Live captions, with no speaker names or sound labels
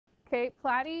Okay,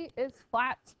 platy is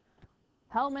flat.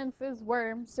 Helminth is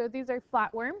worm. So these are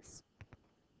flatworms.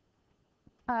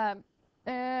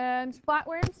 And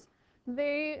flatworms,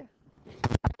 they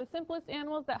are the simplest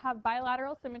animals that have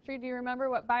bilateral symmetry. Do you remember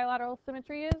what bilateral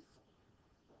symmetry is?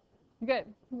 Good.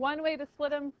 One way to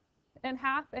split them in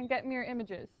half and get mirror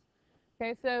images.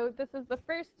 Okay, so this is the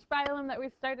first phylum that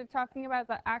we've started talking about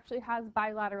that actually has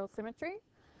bilateral symmetry.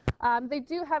 They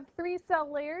do have 3 cell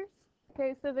layers.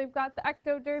 Okay, so they've got the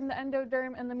ectoderm, the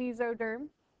endoderm, and the mesoderm.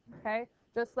 Okay,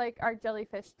 just like our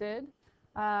jellyfish did.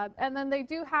 And then they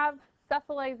do have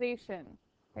cephalization.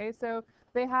 Okay, so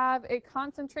they have a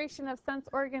concentration of sense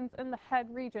organs in the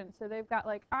head region. So they've got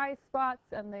like eye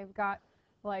spots, and they've got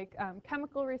like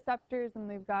chemical receptors, and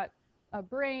they've got a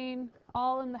brain,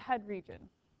 all in the head region.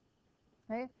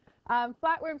 Okay,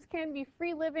 flatworms can be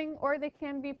free living or they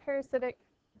can be parasitic.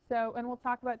 So, and we'll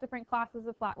talk about different classes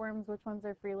of flatworms, which ones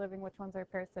are free living, which ones are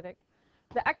parasitic.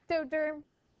 The ectoderm,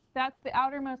 that's the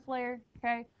outermost layer.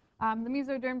 Okay, the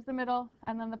mesoderm's the middle,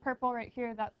 and then the purple right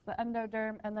here, that's the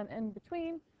endoderm, and then in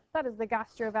between, that is the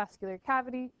gastrovascular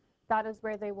cavity. That is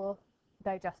where they will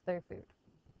digest their food.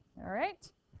 All right.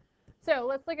 So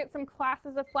let's look at some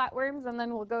classes of flatworms, and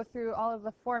then we'll go through all of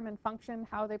the form and function,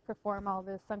 how they perform all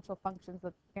the essential functions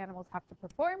that animals have to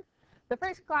perform. The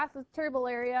first class is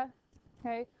Turbularia.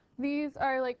 Okay, these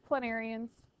are like planarians.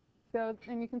 So,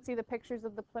 and you can see the pictures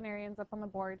of the planarians up on the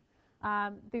board.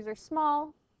 These are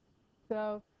small,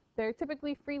 so they're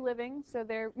typically free living, so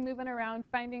they're moving around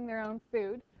finding their own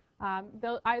food.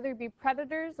 They'll either be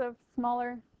predators of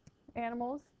smaller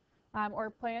animals or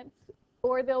plants,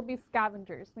 or they'll be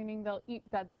scavengers, meaning they'll eat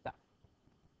dead stuff.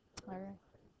 All right.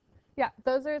 Yeah,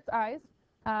 those are its eyes.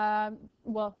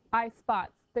 Well, eye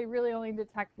spots. They really only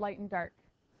detect light and dark.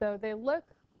 So they look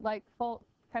like full,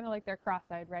 kind of like they're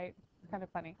cross-eyed, right? It's kind of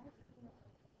funny.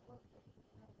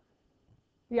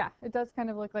 Yeah, it does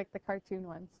kind of look like the cartoon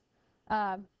ones.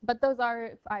 But those are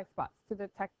its eye spots to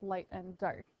detect light and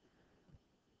dark.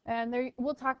 And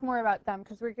we'll talk more about them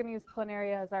because we're going to use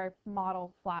planaria as our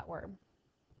model flatworm.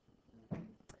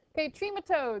 Okay,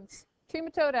 trematodes,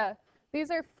 trematoda. These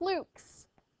are flukes.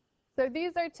 So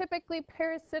these are typically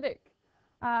parasitic.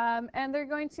 And they're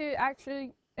going to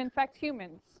actually infect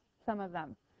humans, some of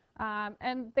them.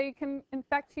 And they can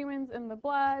infect humans in the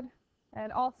blood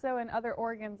and also in other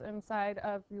organs inside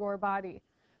of your body.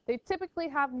 They typically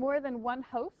have more than one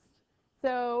host.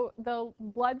 So the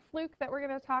blood fluke that we're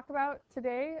going to talk about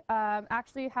today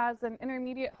actually has an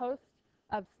intermediate host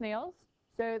of snails.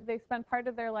 So they spend part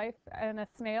of their life in a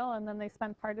snail, and then they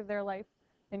spend part of their life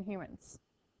in humans.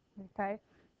 Okay?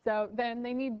 So then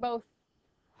they need both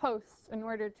hosts in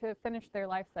order to finish their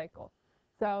life cycle.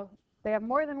 So they have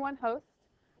more than one host.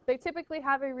 They typically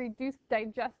have a reduced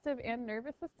digestive and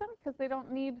nervous system because they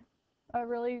don't need a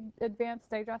really advanced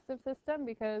digestive system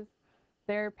because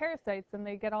they're parasites and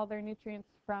they get all their nutrients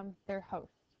from their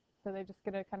host. So they just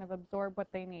get to kind of absorb what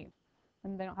they need,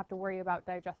 and they don't have to worry about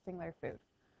digesting their food.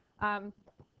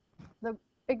 The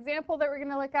example that we're going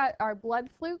to look at are blood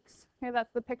flukes. Okay,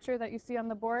 that's the picture that you see on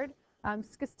the board.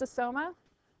 Schistosoma.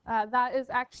 That is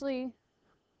actually,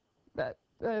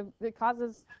 it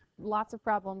causes lots of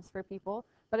problems for people,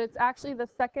 but it's actually the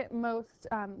second most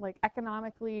like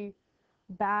economically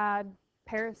bad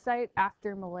parasite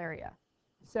after malaria.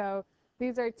 So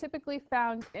these are typically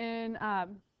found in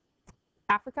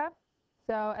Africa.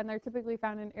 So, and they're typically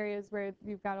found in areas where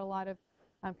you've got a lot of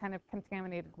kind of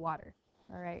contaminated water.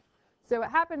 All right. So what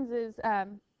happens is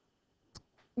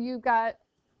you've got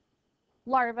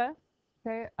larvae,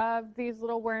 okay, of these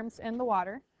little worms in the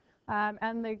water,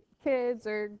 and the kids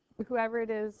or whoever it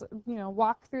is, you know,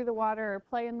 walk through the water or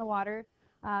play in the water,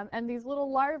 and these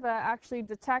little larvae actually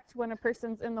detect when a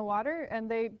person's in the water,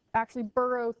 and they actually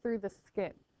burrow through the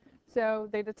skin. So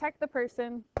they detect the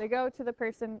person, they go to the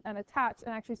person and attach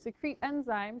and actually secrete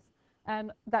enzymes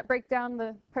and that break down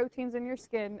the proteins in your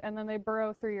skin, and then they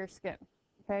burrow through your skin.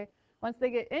 Okay? Once they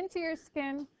get into your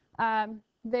skin,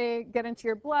 they get into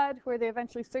your blood where they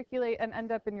eventually circulate and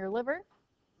end up in your liver.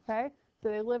 Okay? So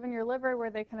they live in your liver where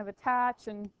they kind of attach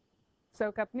and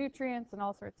soak up nutrients and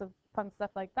all sorts of fun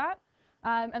stuff like that.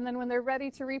 And then when they're ready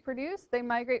to reproduce, they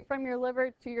migrate from your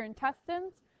liver to your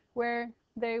intestines where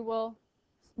they will,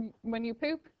 when you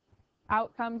poop,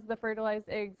 out comes the fertilized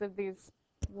eggs of these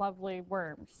lovely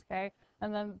worms. Okay?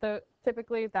 And then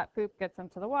typically that poop gets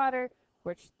into the water,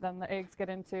 which then the eggs get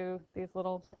into these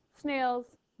little snails,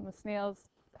 and the snails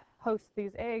host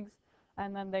these eggs,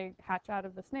 and then they hatch out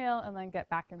of the snail and then get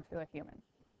back into a human.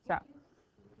 So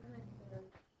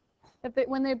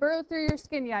when they burrow through your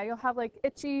skin, yeah, you'll have like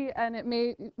itchy, and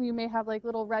you may have like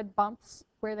little red bumps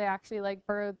where they actually like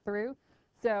burrowed through.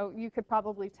 So you could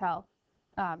probably tell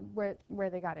where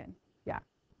they got in. Yeah.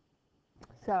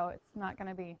 So it's not going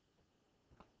to be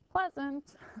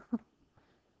pleasant.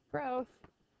 Gross.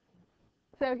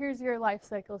 So here's your life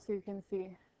cycle so you can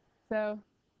see. So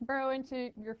burrow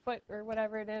into your foot or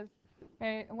whatever it is.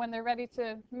 Okay, and when they're ready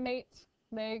to mate,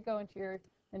 they go into your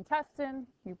intestine.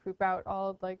 You poop out all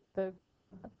of like the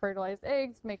fertilized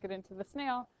eggs, make it into the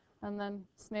snail, and then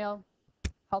snail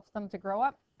helps them to grow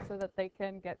up so that they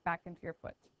can get back into your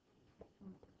foot.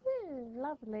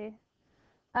 Lovely.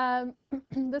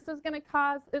 This is going to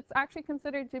cause, it's actually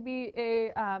considered to be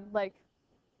a like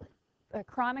a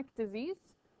chronic disease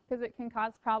because it can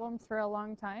cause problems for a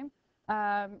long time.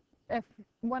 If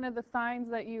one of the signs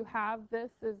that you have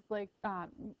this is like,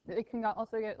 it can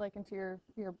also get like into your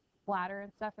bladder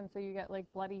and stuff, and so you get like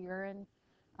bloody urine,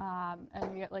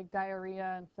 and you get like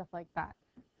diarrhea and stuff like that.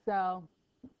 So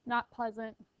not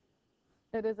pleasant.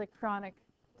 It is a chronic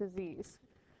disease.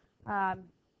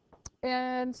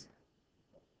 And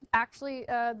actually,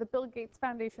 the Bill Gates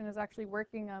Foundation is actually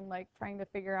working on like trying to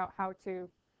figure out how to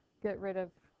get rid of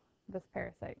this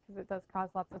parasite because it does cause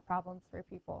lots of problems for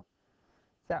people.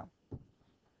 So,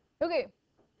 okay,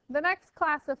 the next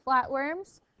class of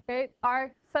flatworms, okay,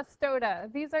 are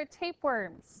Cestoda. These are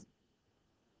tapeworms.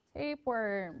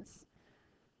 Tapeworms.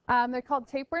 They're called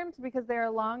tapeworms because they are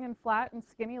long and flat and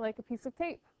skinny like a piece of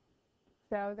tape.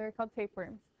 So they're called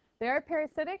tapeworms. They are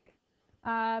parasitic.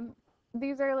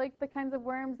 These are like the kinds of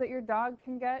worms that your dog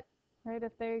can get, right?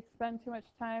 If they spend too much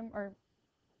time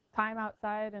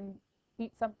outside and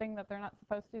eat something that they're not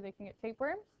supposed to, they can get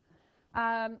tapeworms.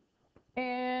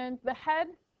 And the head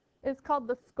is called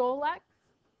the scolex.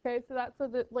 Okay, so that's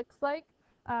what it looks like.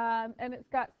 And it's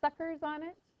got suckers on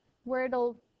it where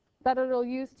it'll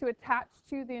use to attach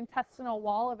to the intestinal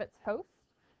wall of its host.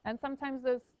 And sometimes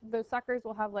those suckers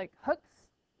will have like hooks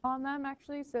on them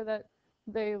actually, so that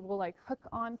they will like hook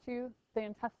onto the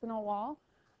intestinal wall.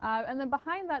 And then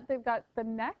behind that, they've got the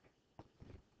neck.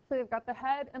 So they've got the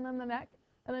head and then the neck.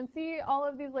 And then see all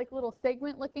of these like little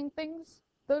segment-looking things?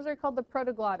 Those are called the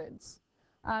protoglottids.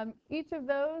 Each of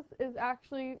those is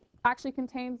actually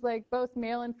contains like both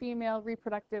male and female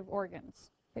reproductive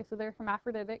organs. Okay, so they're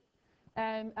hermaphroditic,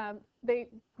 and they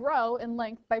grow in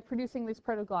length by producing these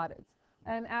protoglottids.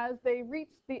 And as they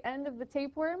reach the end of the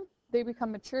tapeworm, they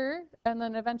become mature and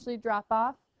then eventually drop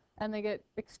off, and they get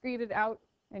excreted out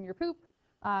in your poop,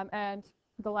 and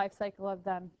the life cycle of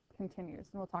them continues.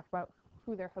 And we'll talk about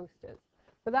who their host is.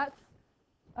 So that's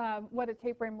what a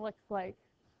tapeworm looks like.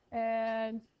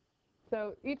 And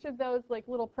so each of those like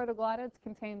little protoglottids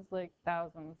contains like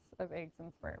thousands of eggs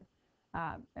and sperm.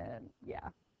 And yeah.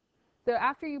 So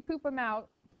after you poop them out,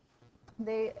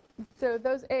 so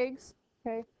those eggs,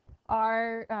 okay,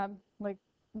 are like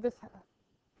this.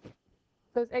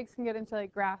 Those eggs can get into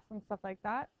like grass and stuff like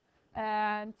that.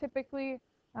 And typically,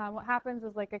 what happens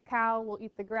is like a cow will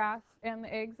eat the grass and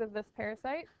the eggs of this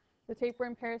parasite, the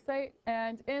tapeworm parasite.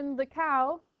 And in the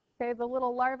cow, okay, the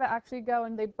little larvae actually go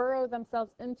and they burrow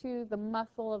themselves into the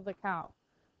muscle of the cow.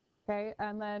 Okay,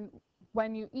 and then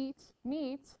when you eat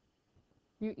meat,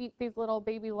 you eat these little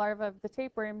baby larvae of the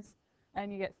tapeworms,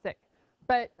 and you get sick.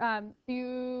 But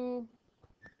you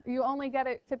only get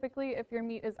it typically if your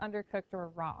meat is undercooked or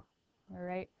raw. All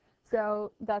right,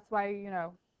 so that's why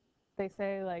they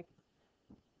say like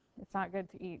it's not good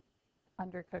to eat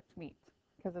undercooked meat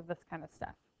because of this kind of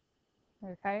stuff.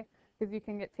 Okay, because you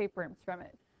can get tapeworms from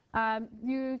it.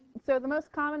 So the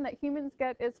most common that humans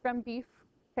get is from beef.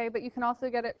 Okay, but you can also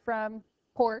get it from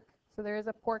pork. So there is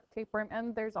a pork tapeworm,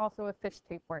 and there's also a fish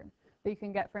tapeworm that you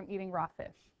can get from eating raw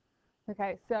fish.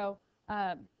 Okay, so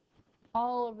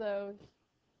all of those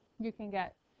you can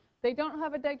get. They don't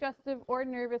have a digestive or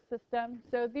nervous system,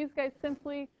 so these guys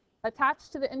simply attach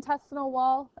to the intestinal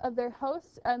wall of their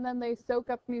host, and then they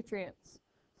soak up nutrients.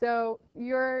 So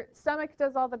your stomach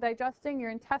does all the digesting.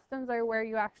 Your intestines are where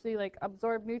you actually like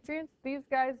absorb nutrients. These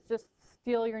guys just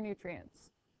steal your nutrients.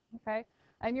 Okay,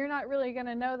 and you're not really going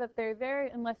to know that they're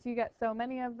there unless you get so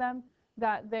many of them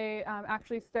that they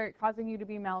actually start causing you to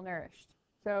be malnourished.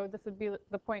 So this would be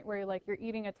the point where you're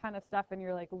eating a ton of stuff and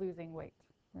you're like losing weight.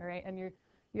 All right, and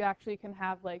you actually can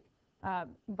have like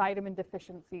vitamin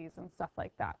deficiencies and stuff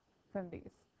like that from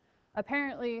these.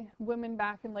 Apparently, women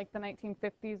back in like the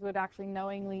 1950s would actually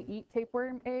knowingly eat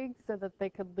tapeworm eggs so that they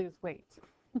could lose weight.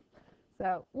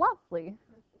 So lovely.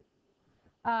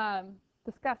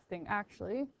 Disgusting,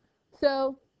 actually.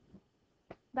 So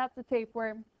that's a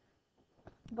tapeworm.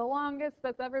 The longest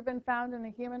that's ever been found in a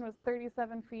human was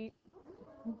 37 feet.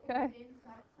 Okay.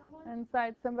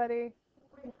 Inside somebody,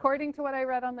 according to what I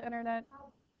read on the internet.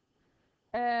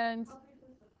 And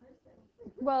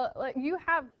Well, like, you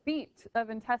have feet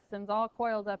of intestines all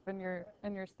coiled up in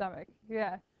your stomach.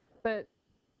 Yeah, but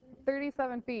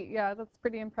 37 feet. Yeah, that's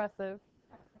pretty impressive.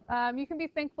 You can be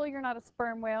thankful you're not a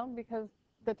sperm whale because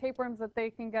the tapeworms that they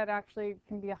can get actually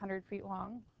can be 100 feet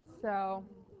long. So,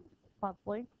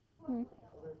 lovely. Hmm.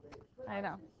 I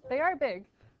know they are big,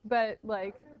 but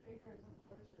like,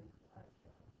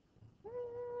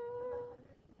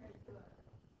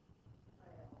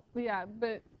 yeah,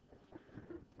 but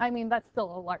I mean that's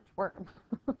still a large worm.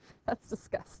 That's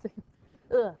disgusting.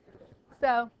 Ugh.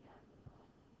 So,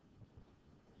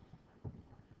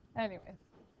 anyways.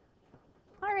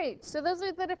 All right, so those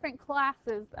are the different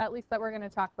classes, at least that we're going to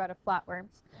talk about of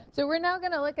flatworms. So we're now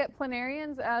going to look at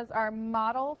planarians as our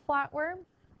model flatworm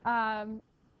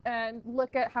and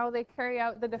look at how they carry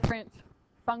out the different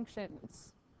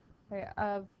functions, okay,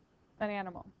 of an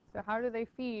animal. So how do they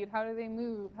feed? How do they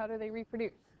move? How do they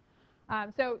reproduce?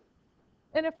 So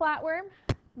in a flatworm,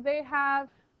 they have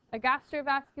a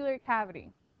gastrovascular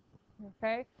cavity.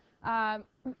 Okay,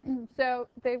 so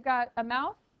they've got a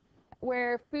mouth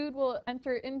where food will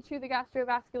enter into the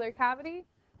gastrovascular cavity,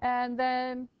 and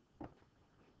then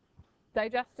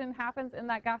digestion happens in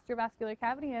that gastrovascular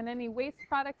cavity, and any waste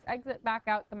products exit back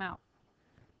out the mouth.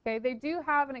 Okay, they do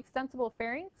have an extensible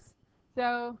pharynx,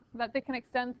 so that they can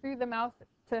extend through the mouth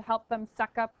to help them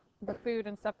suck up the food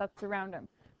and stuff that's around them.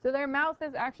 So their mouth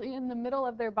is actually in the middle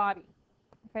of their body.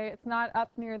 Okay, it's not up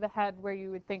near the head where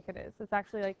you would think it is. It's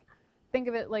actually like, think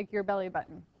of it like your belly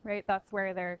button, right? That's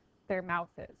where their mouth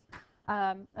is.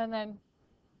 And then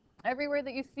everywhere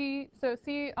that you see, so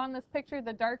see on this picture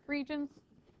the dark regions,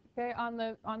 okay, on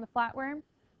the flatworm,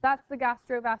 that's the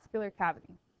gastrovascular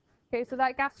cavity. Okay, so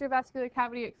that gastrovascular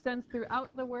cavity extends throughout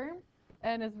the worm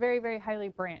and is very, very highly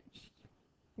branched.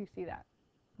 You see that,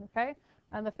 okay?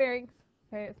 And the pharynx,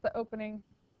 okay, it's the opening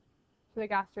to the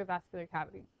gastrovascular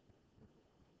cavity.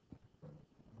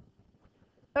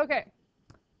 Okay,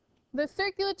 the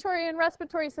circulatory and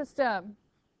respiratory system,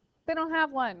 they don't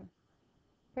have one.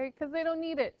 Okay, because they don't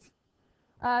need it.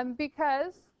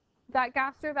 Because that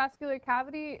gastrovascular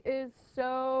cavity is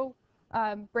so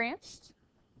branched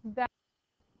that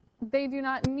they do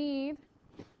not need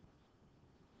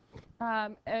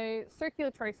a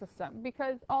circulatory system,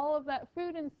 because all of that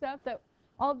food and stuff, that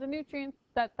all of the nutrients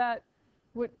that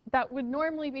would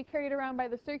normally be carried around by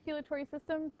the circulatory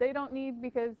system, they don't need,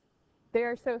 because they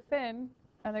are so thin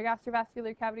and their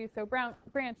gastrovascular cavity is so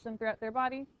branched and throughout their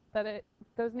body that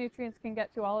those nutrients can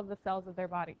get to all of the cells of their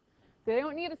body. So they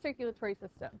don't need a circulatory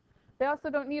system. They also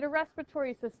don't need a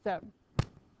respiratory system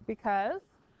because,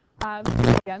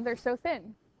 again, they're so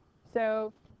thin.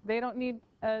 So they don't need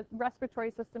a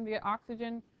respiratory system to get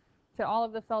oxygen to all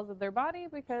of the cells of their body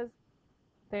because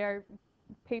they are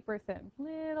paper thin,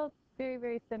 little, very,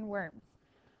 very thin worms.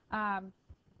 So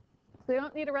they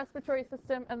don't need a respiratory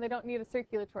system and they don't need a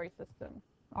circulatory system.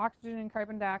 Oxygen and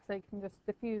carbon dioxide can just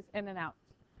diffuse in and out.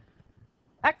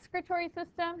 Excretory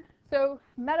system, so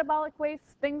metabolic waste,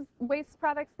 waste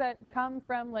products that come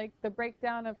from like the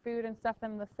breakdown of food and stuff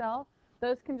in the cell,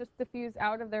 those can just diffuse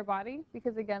out of their body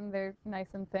because, again, they're nice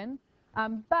and thin.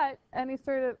 But any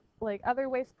sort of like other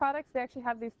waste products, they actually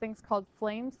have these things called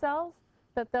flame cells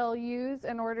that they'll use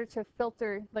in order to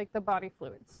filter like the body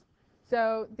fluids.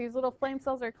 So these little flame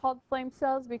cells are called flame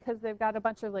cells because they've got a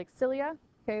bunch of like cilia,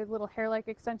 okay, little hair-like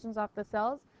extensions off the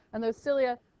cells, and those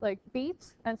cilia like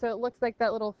beat, and so it looks like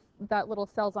that little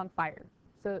cell's on fire.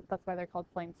 So that's why they're called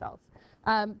flame cells.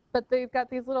 But they've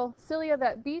got these little cilia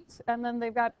that beat, and then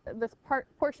they've got this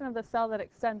portion of the cell that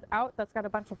extends out that's got a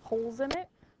bunch of holes in it.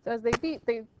 So as they beat,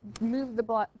 they move the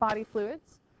body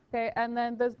fluids, okay, and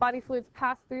then those body fluids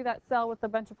pass through that cell with a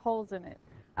bunch of holes in it.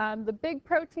 The big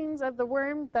proteins of the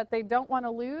worm that they don't want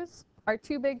to lose are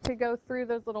too big to go through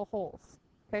those little holes.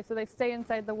 Okay, so they stay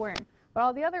inside the worm. But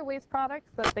all the other waste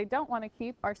products that they don't want to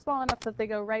keep are small enough that they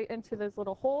go right into those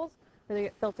little holes, where they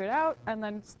get filtered out and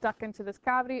then stuck into this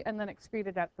cavity and then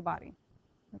excreted out the body.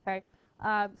 Okay,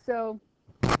 so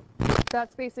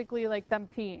that's basically like them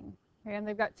peeing. Okay? And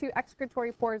they've got two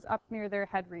excretory pores up near their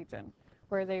head region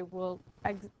where they will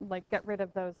get rid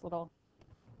of those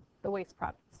the waste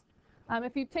products.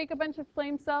 If you take a bunch of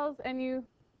flame cells and you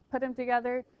put them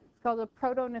together, it's called a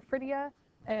protonephridia,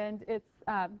 and it's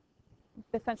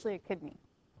essentially a kidney.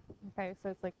 Okay, so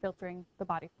it's like filtering the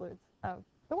body fluids of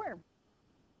the worm.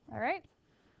 All right,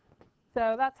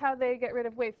 so that's how they get rid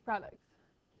of waste products.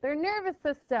 Their nervous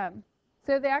system.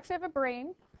 So they actually have a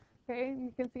brain. Okay,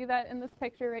 you can see that in this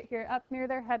picture right here, up near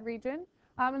their head region.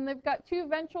 And they've got two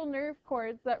ventral nerve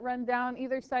cords that run down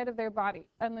either side of their body,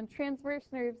 and then transverse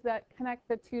nerves that connect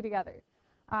the two together.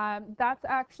 That's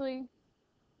actually,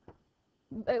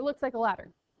 it looks like a ladder.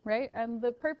 right? And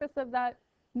the purpose of that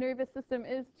nervous system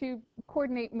is to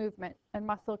coordinate movement and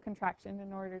muscle contraction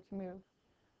in order to move.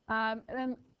 And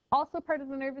then also part of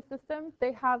the nervous system,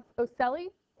 they have ocelli,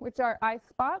 which are eye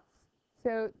spots,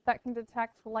 so that can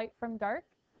detect light from dark.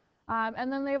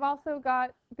 And then they've also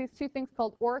got these two things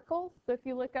called auricles. So if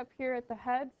you look up here at the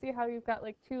head, see how you've got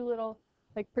like two little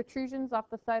like protrusions off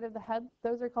the side of the head?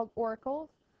 Those are called auricles.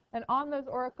 And on those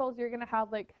auricles, you're going to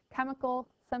have like chemical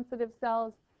sensitive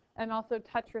cells and also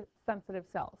touch sensitive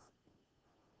cells.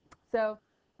 So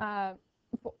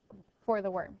for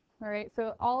the worm, all right?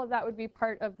 So all of that would be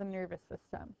part of the nervous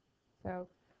system. So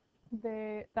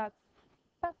that's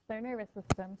their nervous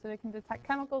system. So they can detect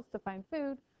chemicals to find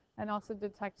food and also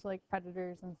detect like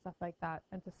predators and stuff like that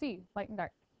and to see light and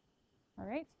dark, all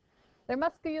right? Their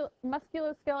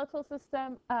musculoskeletal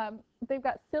system, they've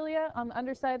got cilia on the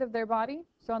underside of their body,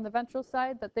 so on the ventral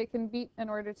side that they can beat in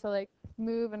order to like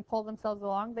move and pull themselves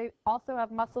along. They also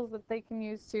have muscles that they can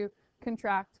use to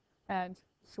contract and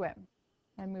swim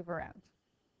and move around.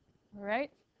 All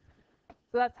right?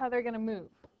 So that's how they're going to move.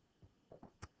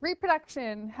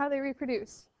 Reproduction, how they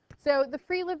reproduce. So the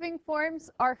free-living forms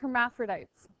are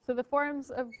hermaphrodites. So the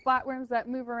forms of flatworms that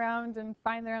move around and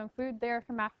find their own food, they are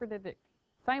hermaphroditic,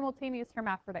 simultaneous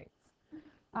hermaphrodites.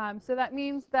 So that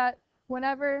means that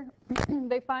whenever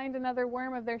they find another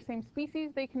worm of their same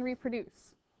species, they can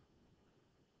reproduce.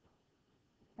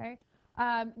 Okay?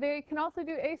 They can also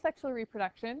do asexual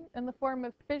reproduction in the form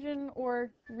of fission or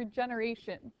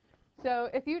regeneration. So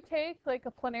if you take like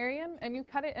a planarian and you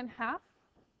cut it in half,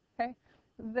 okay,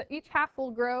 each half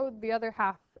will grow the other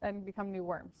half and become new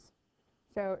worms.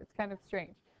 So it's kind of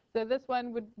strange. So this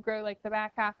one would grow like the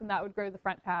back half and that would grow the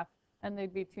front half and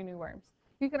they'd be two new worms.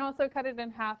 You can also cut it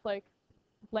in half like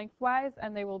lengthwise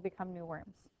and they will become new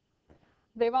worms.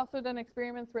 They've also done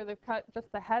experiments where they've cut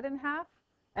just the head in half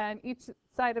and each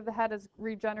side of the head is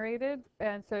regenerated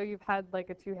and so you've had like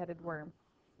a two-headed worm.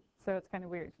 So it's kind of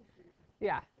weird.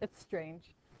 Yeah, it's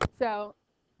strange. So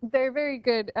they're very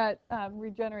good at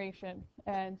regeneration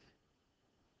and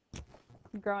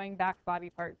growing back body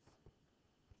parts,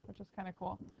 which is kind of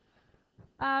cool.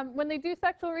 When they do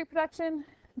sexual reproduction,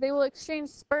 they will exchange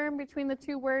sperm between the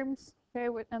two worms, okay,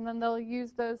 and then they'll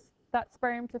use that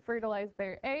sperm to fertilize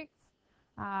their eggs.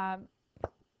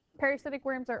 Parasitic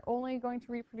worms are only going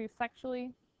to reproduce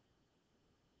sexually.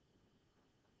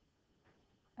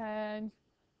 And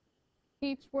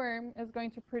each worm is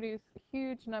going to produce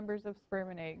huge numbers of sperm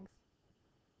and eggs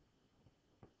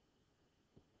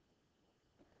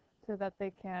so that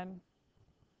they can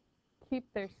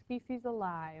keep their species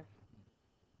alive.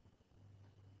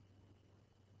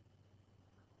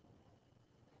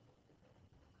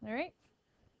 All right,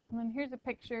 and then here's a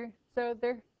picture. So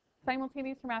they're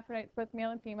simultaneous hermaphrodites, both male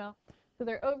and female. So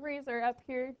their ovaries are up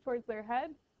here towards their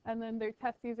head, and then their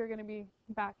testes are going to be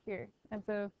back here. And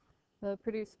so they'll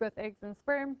produce both eggs and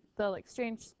sperm. They'll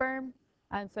exchange sperm,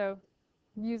 and so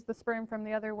use the sperm from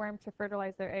the other worm to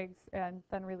fertilize their eggs and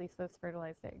then release those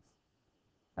fertilized eggs.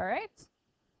 All right?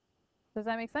 Does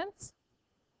that make sense?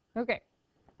 Okay,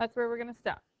 that's where we're going to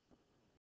stop.